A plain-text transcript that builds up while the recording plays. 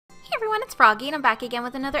Hey everyone, it's Froggy, and I'm back again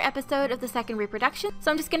with another episode of the second reproduction, so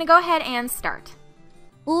I'm just gonna go ahead and start.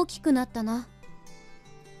 大きくなったな。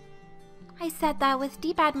 I said that with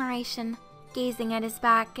deep admiration, gazing at his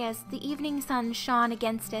back as the evening sun shone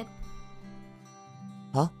against it.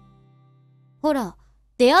 は？ほら、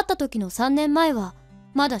出会った時の3年前は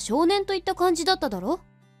まだ少年といった感じだっただろ？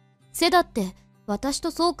背だって私と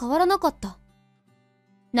そう変わらなかった。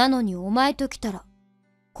なのにお前と来たら、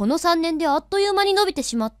この3年であっという間に伸びて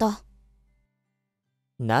しまった。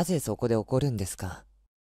なぜそこで怒るんですか？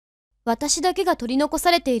私だけが取り残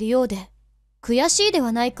されているようで、悔しいで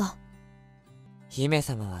はないか。姫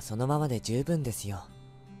様はそのままで十分ですよ。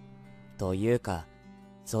というか、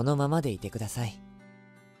そのままでいてください。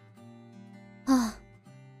はあ、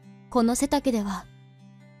この背丈では、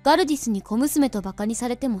ガルディスに小娘とバカにさ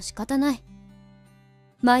れても仕方ない。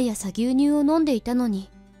毎朝牛乳を飲んでいたのに。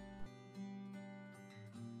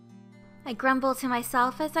I grumbled to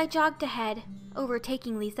myself as I jogged ahead,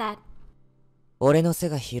 overtaking Lisette. 俺の背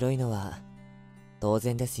が広いのは当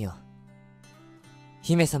然ですよ。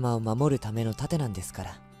姫様を守るための盾なんですか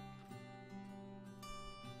ら。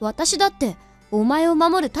私だってお前を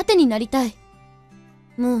守る盾になりたい。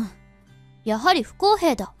やはり不公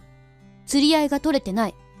平だ。釣り合いが取れてな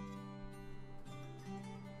い。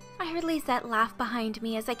I heard Lisette laugh behind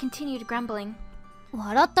me as I continued grumbling.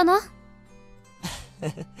 笑ったな。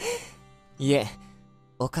いえ、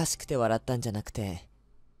おかしくて笑ったんじゃなくて、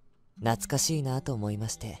懐かしいなと思いま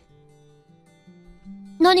して。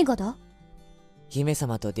何がだ？姫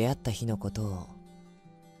様と出会った日のことを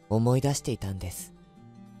思い出していたんです。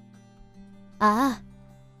あ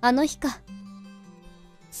あ、あの日か。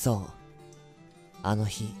そう、あの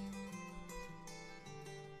日。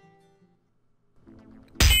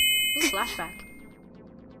Flashback.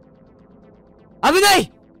 危な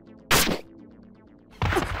い！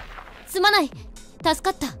すまない。助か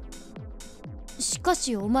った。しか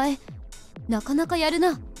しお前、なかなかやる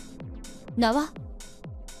な。名は？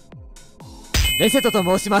レセトと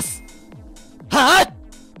申します。はあ！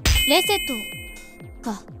レセ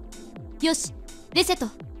トか。よし、レセト。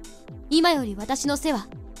今より私の背は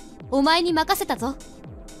お前に任せたぞ。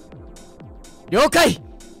了解！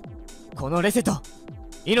このレセト、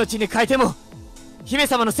命に代えても姫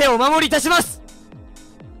様の背をお守りいたします。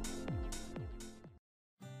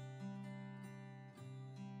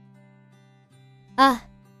ああ、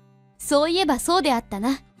そういえばそうであった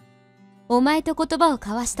な。お前と言葉を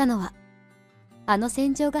交わしたのはあの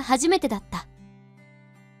戦場が初めてだった。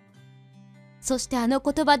そしてあの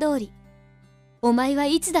言葉通り、お前は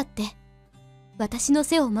いつだって私の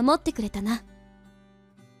背を守ってくれたな。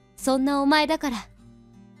そんなお前だから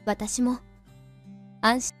私も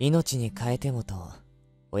安心。命に代えてもと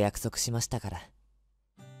お約束しましたから。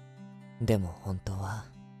でも本当は。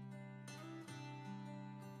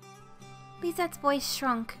Lisette's voice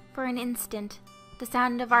shrunk for an instant, the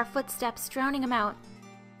sound of our footsteps drowning him out.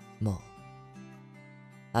 もう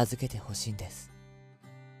預けてほしいんです。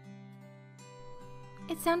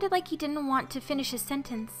It sounded like he didn't want to finish his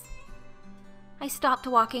sentence. I stopped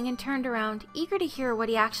walking and turned around, eager to hear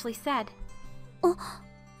what he actually said.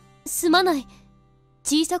 すまない。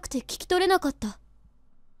小さくて聞き取れなかった。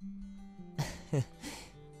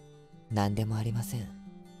何でもありません。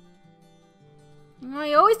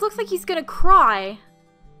He always looks like he's gonna cry.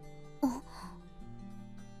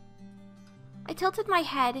 I tilted my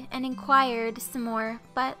head and inquired some more,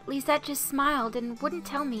 but Lisette just smiled and wouldn't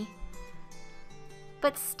tell me.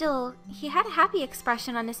 But still, he had a happy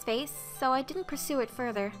expression on his face, so I didn't pursue it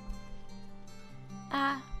further.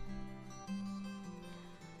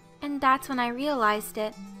 And that's when I realized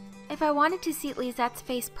it. If I wanted to see Lisette's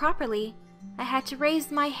face properly, I had to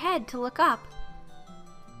raise my head to look up.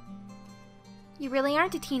 You really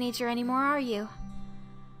aren't a teenager anymore, are you?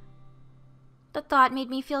 The thought made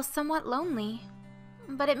me feel somewhat lonely,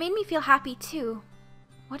 but it made me feel happy too.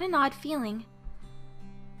 What an odd feeling.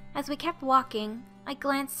 As we kept walking, I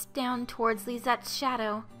glanced down towards Lisette's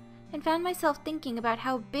shadow and found myself thinking about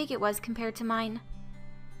how big it was compared to mine.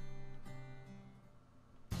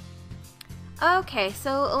 Okay,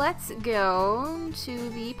 so let's go to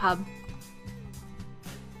the pub.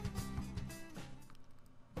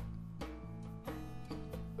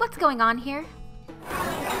 What's going on here?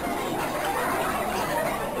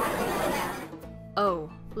 Oh,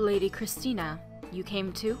 Lady Christina, you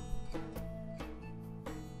came too?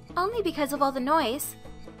 Only because of all the noise.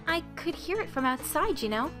 I could hear it from outside, you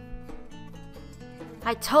know.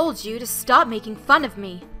 I told you to stop making fun of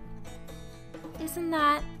me. Isn't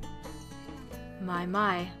that...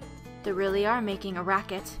 My, they really are making a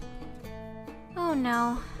racket. Oh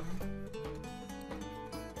no.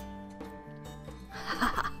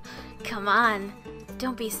 come on.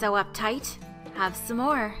 Don't be so uptight. Have some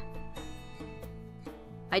more.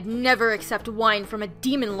 I'd never accept wine from a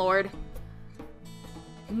demon lord.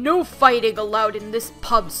 No fighting allowed in this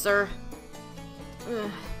pub, sir.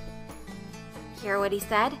 Ugh. Hear what he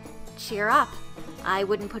said? Cheer up. I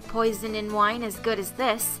wouldn't put poison in wine as good as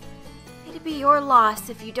this. It'd be your loss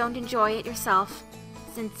if you don't enjoy it yourself,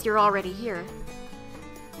 since you're already here.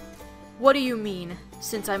 What do you mean,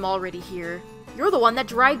 since I'm already here? You're the one that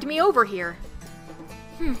dragged me over here.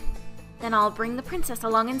 Then I'll bring the princess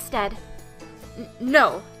along instead.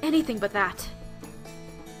 No, anything but that.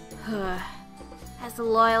 As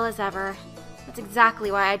loyal as ever. That's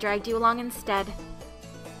exactly why I dragged you along instead.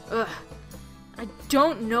 Ugh. I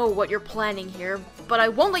don't know what you're planning here, but I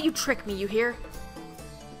won't let you trick me, you hear?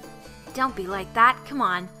 Don't be like that, come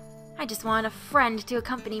on. I just want a friend to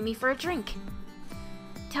accompany me for a drink.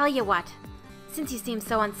 Tell you what, since you seem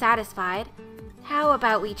so unsatisfied, how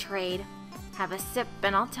about we trade? Have a sip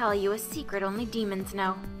and I'll tell you a secret only demons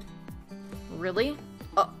know. Really?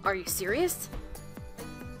 Are you serious?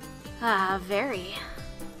 Very.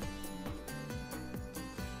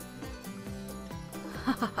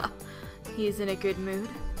 He's in a good mood.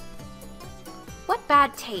 What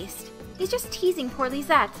bad taste. He's just teasing poor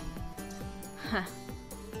Lisette.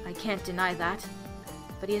 I can't deny that.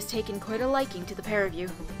 But he has taken quite a liking to the pair of you.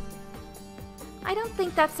 I don't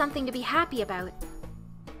think that's something to be happy about.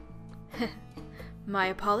 My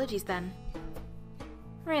apologies then.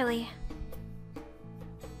 Really?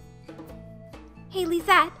 Hey,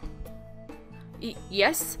 Lisette.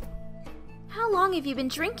 Yes? How long have you been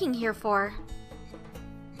drinking here for?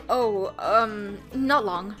 Oh, not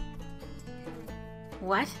long.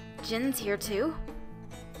 What? Jin's here too?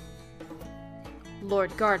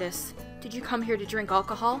 Lord Gardis, did you come here to drink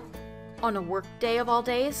alcohol? On a work day of all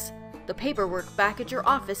days? The paperwork back at your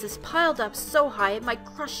office is piled up so high it might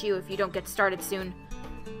crush you if you don't get started soon.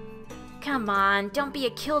 Come on, don't be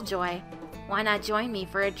a killjoy. Why not join me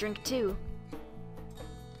for a drink too?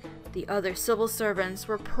 The other civil servants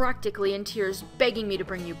were practically in tears begging me to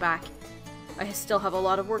bring you back. I still have a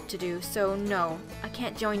lot of work to do, so no, I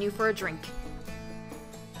can't join you for a drink.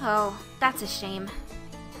 Oh, that's a shame.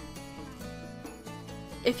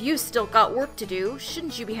 If you still got work to do,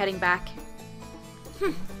 shouldn't you be heading back?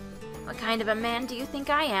 What kind of a man do you think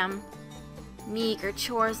I am? Meager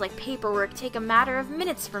chores like paperwork take a matter of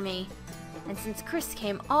minutes for me. And since Chris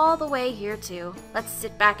came all the way here too, let's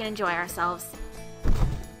sit back and enjoy ourselves.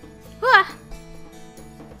 Ah!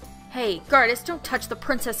 Hey, Gardis, don't touch the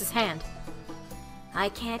princess's hand. I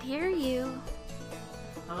can't hear you.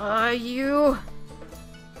 You...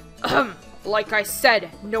 Like I said,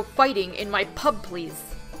 no fighting in my pub, please.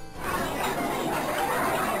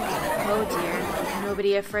 Oh dear,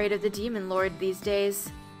 nobody afraid of the demon lord these days.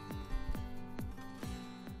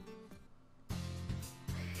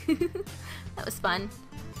 That was fun.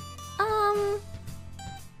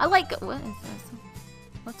 I like... What is this?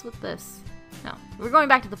 What's with this? No, we're going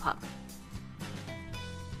back to the pub.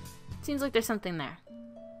 Seems like there's something there.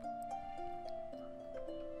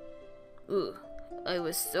 Ooh, I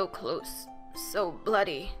was so close. So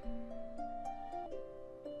bloody.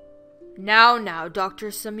 Now, Dr.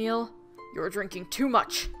 Samil, you're drinking too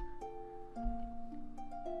much.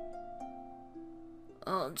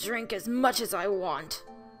 I'll drink as much as I want.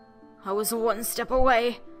 I was one step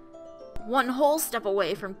away. One whole step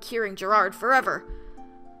away from curing Gerard forever.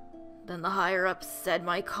 Then the higher-ups said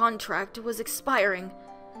my contract was expiring,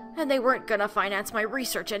 and they weren't gonna finance my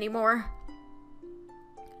research anymore.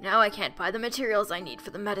 Now I can't buy the materials I need for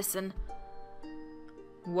the medicine.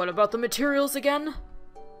 What about the materials again?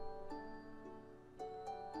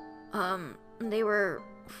 They were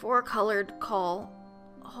 4-colored coal,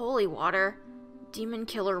 holy water, demon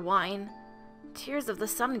killer wine, tears of the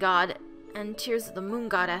sun god, and tears of the moon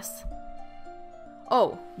goddess.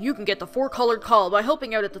 Oh, you can get the 4-colored call by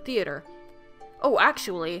helping out at the theater. Oh,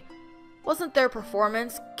 actually, wasn't their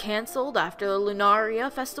performance cancelled after the Lunaria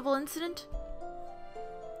festival incident?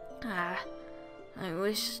 I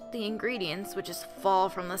wish the ingredients would just fall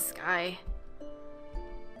from the sky.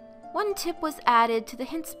 One tip was added to the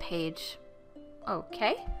hints page.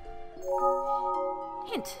 Okay.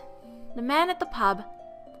 Hint. The man at the pub.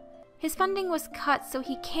 His funding was cut so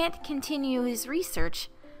he can't continue his research,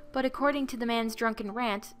 but according to the man's drunken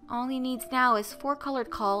rant, all he needs now is 4-colored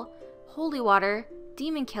call, holy water,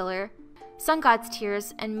 demon killer, sun god's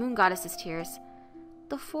tears, and moon goddess's tears.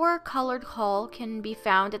 The 4-colored call can be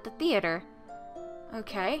found at the theater.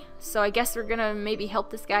 Okay, so I guess we're gonna maybe help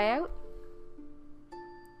this guy out?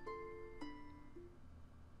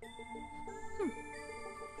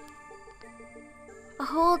 A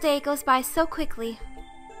whole day goes by so quickly.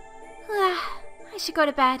 I should go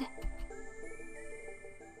to bed.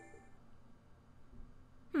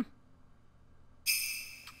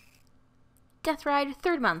 Death Ride,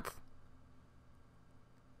 3rd month.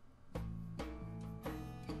 And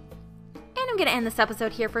I'm going to end this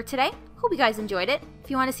episode here for today. Hope you guys enjoyed it.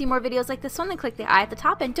 If you want to see more videos like this one, then click the eye at the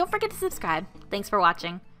top and don't forget to subscribe. Thanks for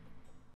watching.